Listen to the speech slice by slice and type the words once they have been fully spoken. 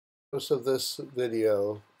Purpose of this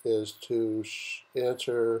video is to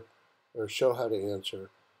answer or show how to answer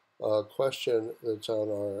a question that's on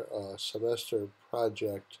our semester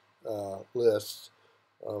project list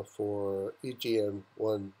for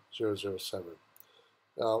EGN1007.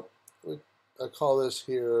 Now, I call this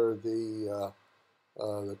here the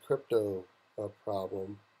crypto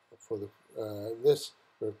problem. For this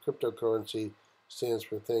or cryptocurrency stands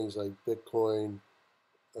for things like Bitcoin,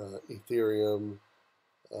 Ethereum,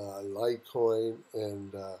 Litecoin,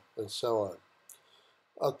 and so on.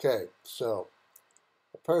 Okay, so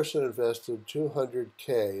a person invested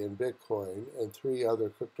 200K in Bitcoin and 3 other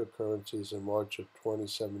cryptocurrencies in March of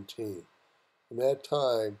 2017. In that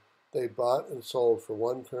time, they bought and sold from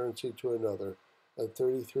one currency to another, and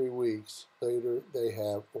 33 weeks later, they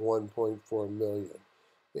have 1.4 million.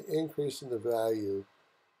 The increase in the value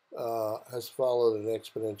has followed an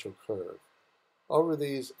exponential curve. Over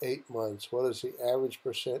these 8 months, what is the average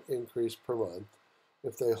percent increase per month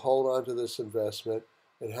if they hold on to this investment,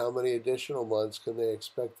 and how many additional months can they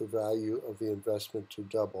expect the value of the investment to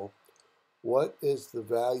double? What is the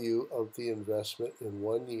value of the investment in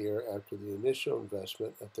 1 year after the initial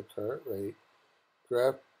investment at the current rate?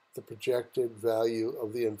 Graph the projected value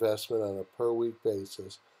of the investment on a per week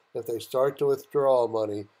basis. If they start to withdraw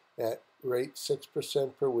money at rate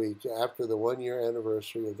 6% per week after the 1 year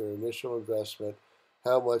anniversary of their initial investment,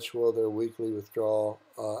 how much will their weekly withdrawal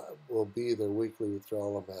be their weekly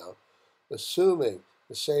withdrawal amount? Assuming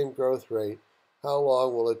the same growth rate, how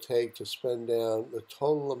long will it take to spend down the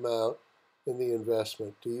total amount in the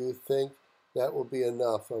investment? Do you think that will be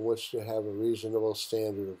enough on which to have a reasonable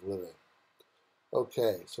standard of living?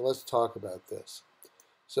 Okay, so let's talk about this.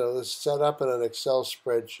 So this is set up in an Excel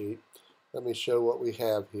spreadsheet. Let me show what we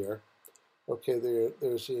have here. Okay,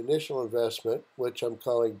 there's the initial investment, which I'm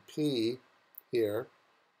calling P here.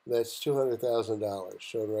 And that's $200,000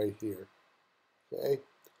 shown right here. Okay,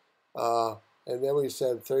 and then we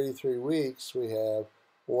said 33 weeks. We have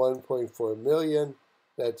 1.4 million.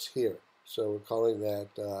 That's here. So we're calling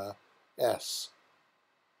that S.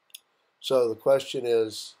 So the question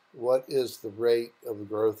is, what is the rate of the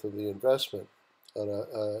growth of the investment?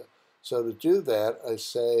 So to do that, I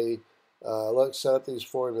say, let's set up these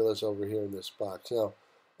formulas over here in this box. Now,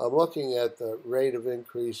 I'm looking at the rate of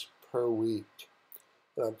increase per week.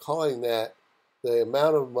 And I'm calling that the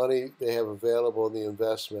amount of money they have available in the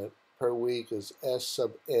investment per week is S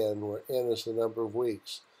sub n, where n is the number of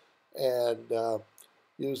weeks. And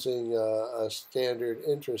using a standard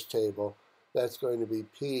interest table, that's going to be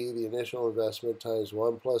P, the initial investment, times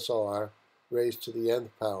 1 plus R, raised to the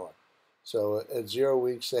nth power. So at 0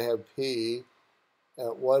 weeks, they have P.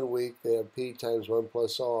 At 1 week, they have P times 1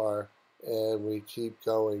 plus R, and we keep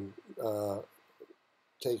going,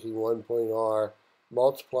 taking 1 point R,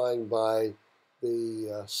 multiplying by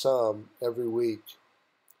the sum every week.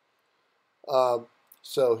 So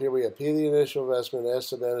here we have P, the initial investment, S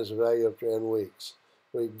sub n is the value after n weeks.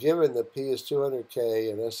 We've given that P is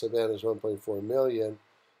 200K and S sub n is 1.4 million.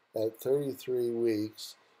 At 33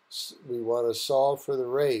 weeks, we want to solve for the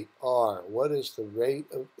rate, R. What is the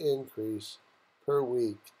rate of increase per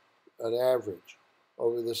week on average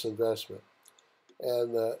over this investment?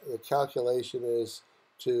 And the calculation is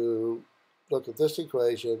to look at this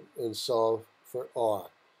equation and solve for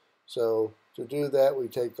R. So to do that, we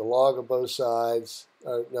take the log of both sides.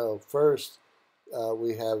 First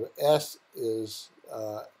we have S is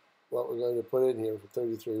what we're going to put in here for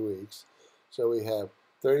 33 weeks. So we have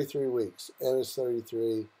 33 weeks, n is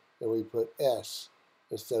 33, and we put S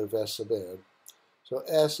instead of S sub n. So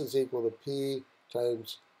S is equal to P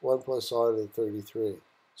times 1 plus R to the 33,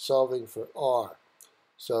 solving for R.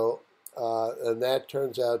 So, and that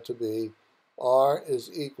turns out to be R is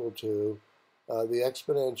equal to the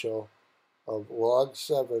exponential of log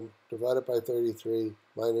 7 divided by 33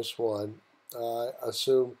 minus 1.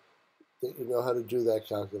 Assume that you know how to do that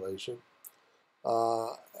calculation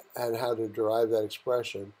and how to derive that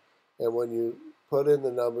expression. And when you put in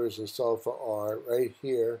the numbers and solve for R, right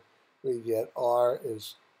here, we get R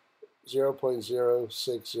is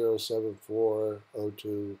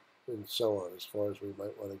 0.060742, and so on, as far as we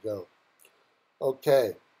might want to go.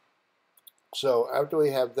 Okay, so after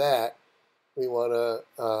we have that, we want to,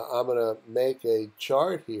 I'm going to make a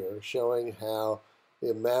chart here showing how the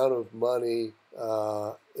amount of money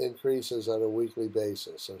increases on a weekly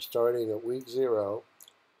basis. So starting at week 0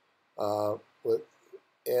 with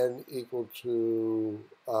n equal to,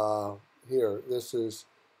 here, this is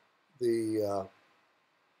the,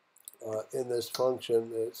 in this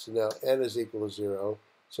function, it's now n is equal to 0.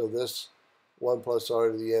 So this 1 plus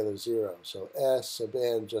R to the n is 0. So S sub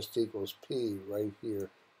n just equals P right here,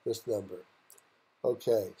 this number.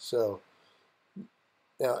 Okay, so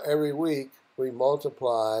now every week we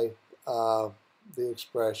multiply the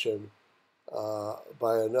expression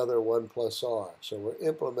by another 1 plus r. So we're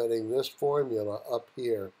implementing this formula up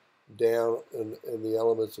here down in the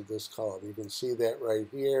elements of this column. You can see that right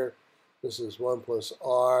here. This is 1 plus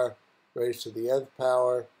r raised to the nth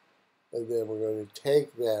power. And then we're going to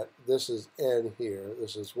take that, this is n here,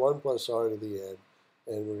 this is 1 plus r to the n,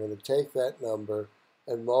 and we're going to take that number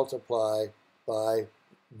and multiply by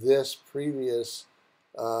this previous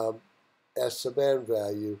s sub n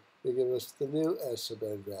value to give us the new s sub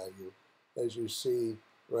n value, as you see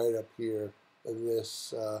right up here in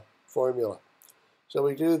this formula. So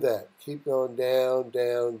we do that, keep going down,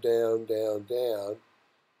 down, down, down, down,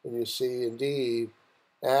 and you see indeed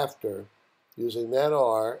after using that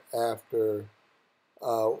r, after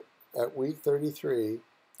at week 33,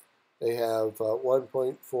 they have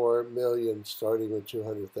 1.4 million starting with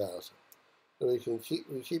 200,000. So we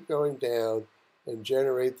keep going down and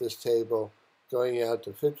generate this table going out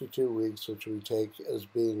to 52 weeks, which we take as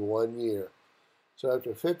being 1 year. So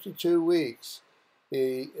after 52 weeks,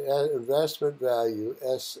 the investment value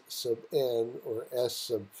S sub n, or S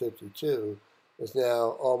sub 52, is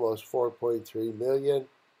now almost 4.3 million.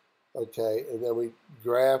 Okay, and then we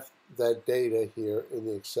graph that data here in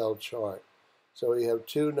the Excel chart. So we have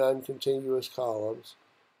two non-contiguous columns,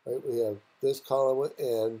 right? We have this column with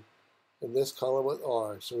n and this column with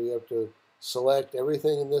r. So we have to select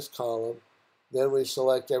everything in this column, then we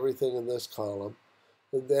select everything in this column,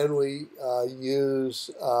 and then we use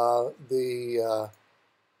the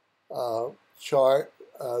chart,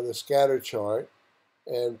 the scatter chart,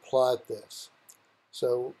 and plot this.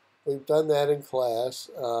 So we've done that in class,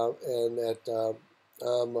 and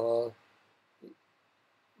I'm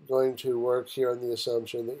going to work here on the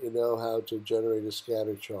assumption that you know how to generate a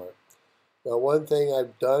scatter chart. Now, one thing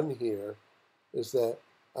I've done here is that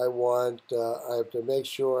I have to make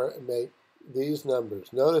sure and make these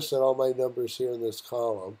numbers. Notice that all my numbers here in this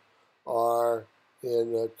column are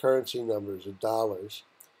in currency numbers, of dollars.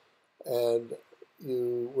 And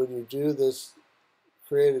when you do this,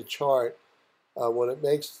 create a chart, when it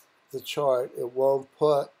makes the chart, it won't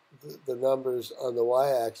put the numbers on the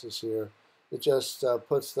y-axis here. It just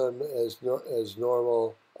puts them as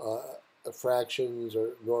normal fractions,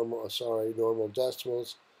 or normal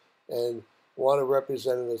decimals, and want to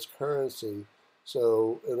represent it as currency.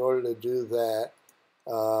 So in order to do that,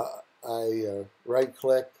 I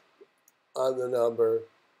right-click on the number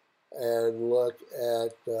and look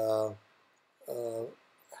at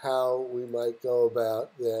how we might go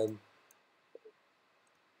about then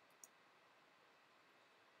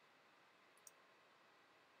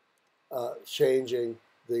changing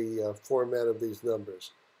the format of these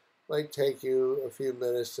numbers. Might take you a few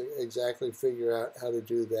minutes to exactly figure out how to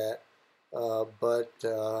do that, but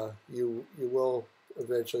you will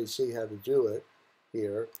eventually see how to do it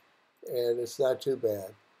here, and it's not too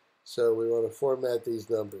bad. So we want to format these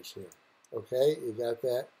numbers here. Okay, you got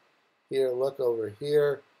that? Here, look over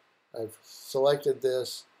here. I've selected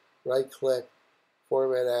this, right-click,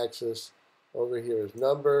 format axis. Over here is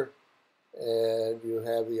number, and you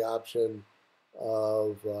have the option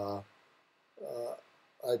of,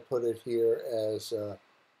 I put it here as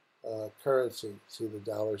currency. See the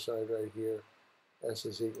dollar sign right here? S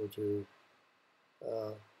is equal to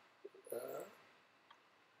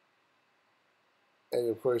and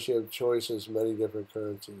of course you have choices, many different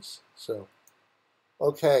currencies. So,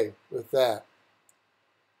 okay, with that.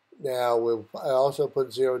 Now, I also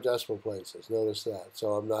put 0 decimal places. Notice that.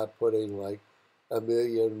 So I'm not putting like a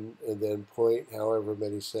million and then point however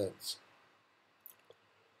many cents.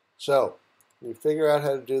 So you figure out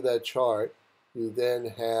how to do that chart. You then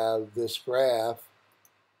have this graph,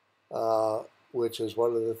 which is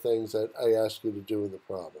one of the things that I ask you to do in the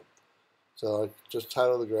problem. So I just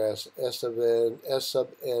title the graph S sub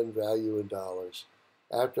n value in dollars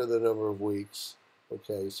after the number of weeks.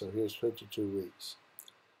 Okay, so here's 52 weeks.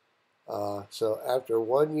 So after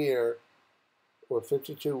 1 year or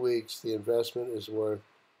 52 weeks, the investment is worth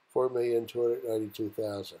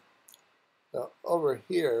 $4,292,000. Now over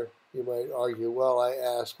here, you might argue, well, I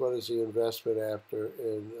asked what is the investment after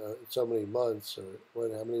in so many months, or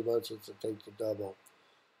how many months does it take to double?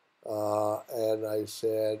 And I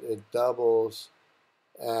said it doubles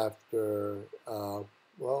after,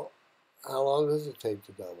 well, how long does it take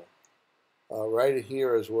to double? Right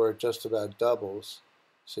here is where it just about doubles.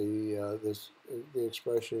 See, the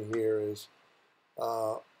expression here is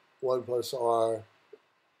 1 plus r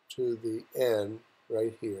to the n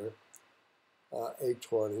right here,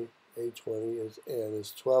 820. 820 is n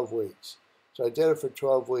is 12 weeks. So I did it for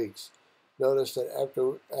 12 weeks. Notice that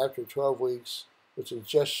after 12 weeks, which is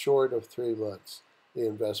just short of 3 months, the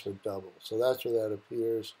investment doubled. So that's where that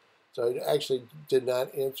appears. So I actually did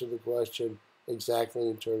not answer the question exactly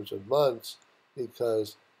in terms of months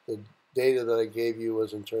because the data that I gave you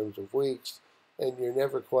was in terms of weeks, and you're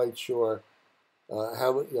never quite sure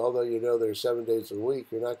how many, although you know there's 7 days a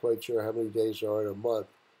week, you're not quite sure how many days there are in a month.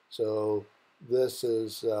 So this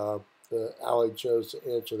is how I chose to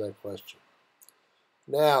answer that question.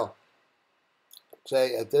 Now,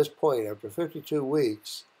 say at this point, after 52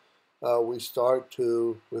 weeks, we start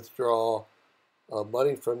to withdraw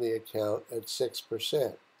money from the account at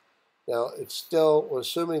 6%. Now, it's still, we're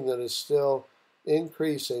assuming that it's still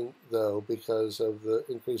increasing, though, because of the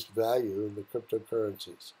increased value in the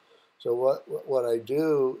cryptocurrencies. So what I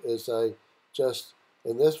do is I just,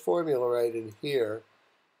 in this formula right in here,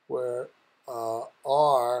 where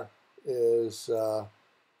R is, the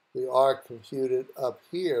R computed up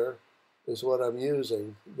here is what I'm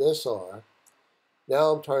using, this R.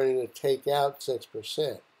 Now I'm trying to take out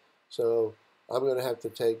 6%. So I'm going to have to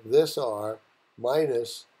take this R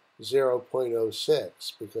minus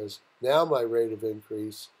 0.06 because now my rate of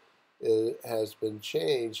increase has been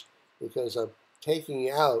changed because I'm taking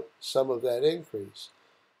out some of that increase.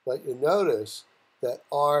 But you notice that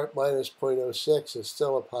R minus 0.06 is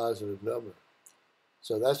still a positive number.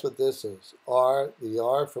 So that's what this is. The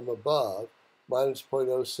R from above minus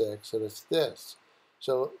 0.06, and it's this.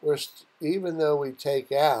 So even though we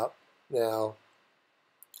take out now,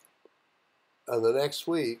 on the next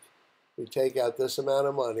week, we take out this amount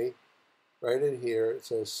of money right in here. It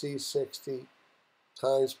says C60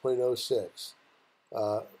 times 0.06.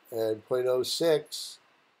 And 0.06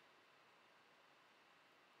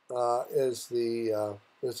 is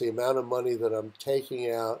the amount of money that I'm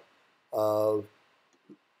taking out of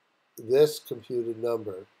this computed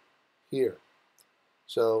number here.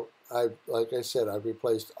 So like I said, I've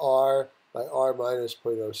replaced R by R minus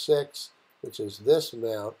 0.06, which is this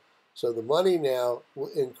amount. So the money now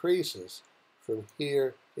increases from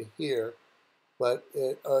here to here, but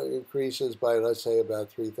it increases by, let's say,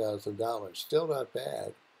 about $3,000. Still not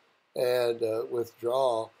bad. And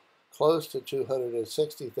withdrawal close to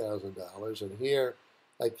 $260,000. And here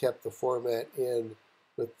I kept the format in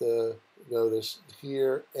with the, notice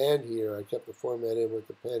here and here, I kept the format in with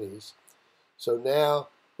the pennies. So now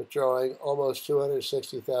withdrawing almost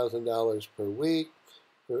 $260,000 per week.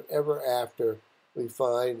 Forever after, we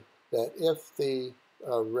find that if the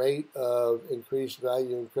rate of increased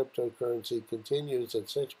value in cryptocurrency continues at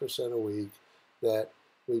 6% a week, that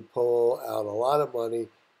we pull out a lot of money,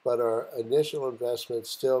 but our initial investment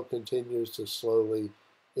still continues to slowly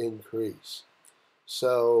increase.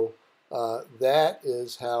 So that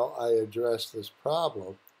is how I address this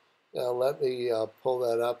problem. Now let me pull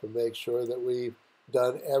that up and make sure that we've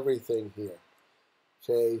done everything here.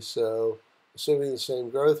 Okay, so assuming the same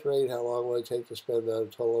growth rate, how long will it take to spend the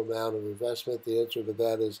total amount of investment? The answer to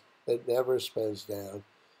that is it never spends down.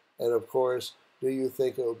 And of course, do you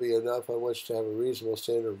think it will be enough on which to have a reasonable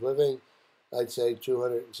standard of living? I'd say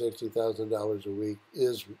 $260,000 a week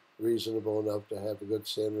is reasonable enough to have a good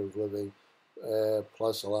standard of living,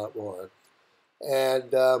 plus a lot more.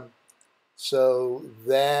 And so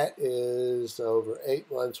that is over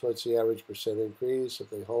 8 months. What's the average percent increase if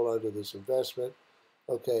they hold on to this investment?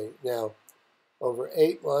 Okay, now over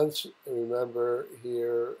 8 months, remember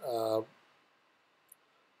here,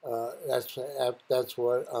 that's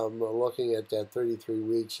what I'm looking at, that 33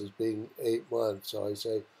 weeks as being 8 months. So I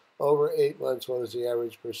say over 8 months, what is the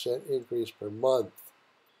average percent increase per month?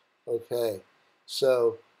 Okay,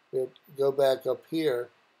 so we go back up here.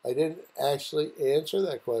 I didn't actually answer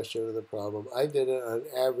that question of the problem. I did it on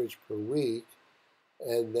average per week,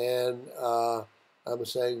 and then I'm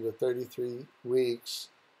saying the 33 weeks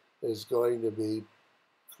is going to be,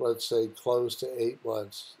 let's say, close to 8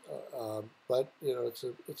 months. But you know,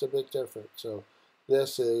 it's a bit different. So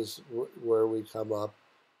this is where we come up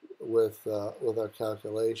with our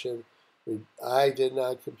calculation. I did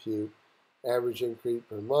not compute average increase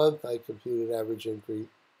per month. I computed average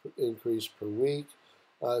increase per week.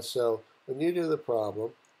 So when you do the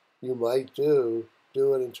problem, you might do it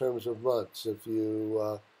in terms of months. If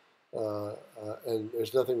you and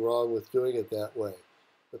there's nothing wrong with doing it that way,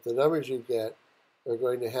 but the numbers you get are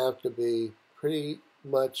going to have to be pretty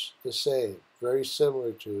much the same, very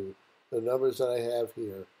similar to the numbers that I have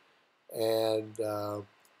here, and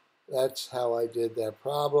that's how I did that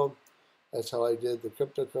problem. That's how I did the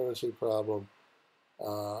cryptocurrency problem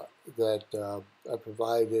that I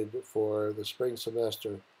provided for the spring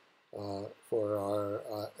semester for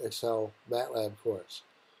our Excel MATLAB course.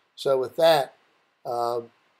 So with that,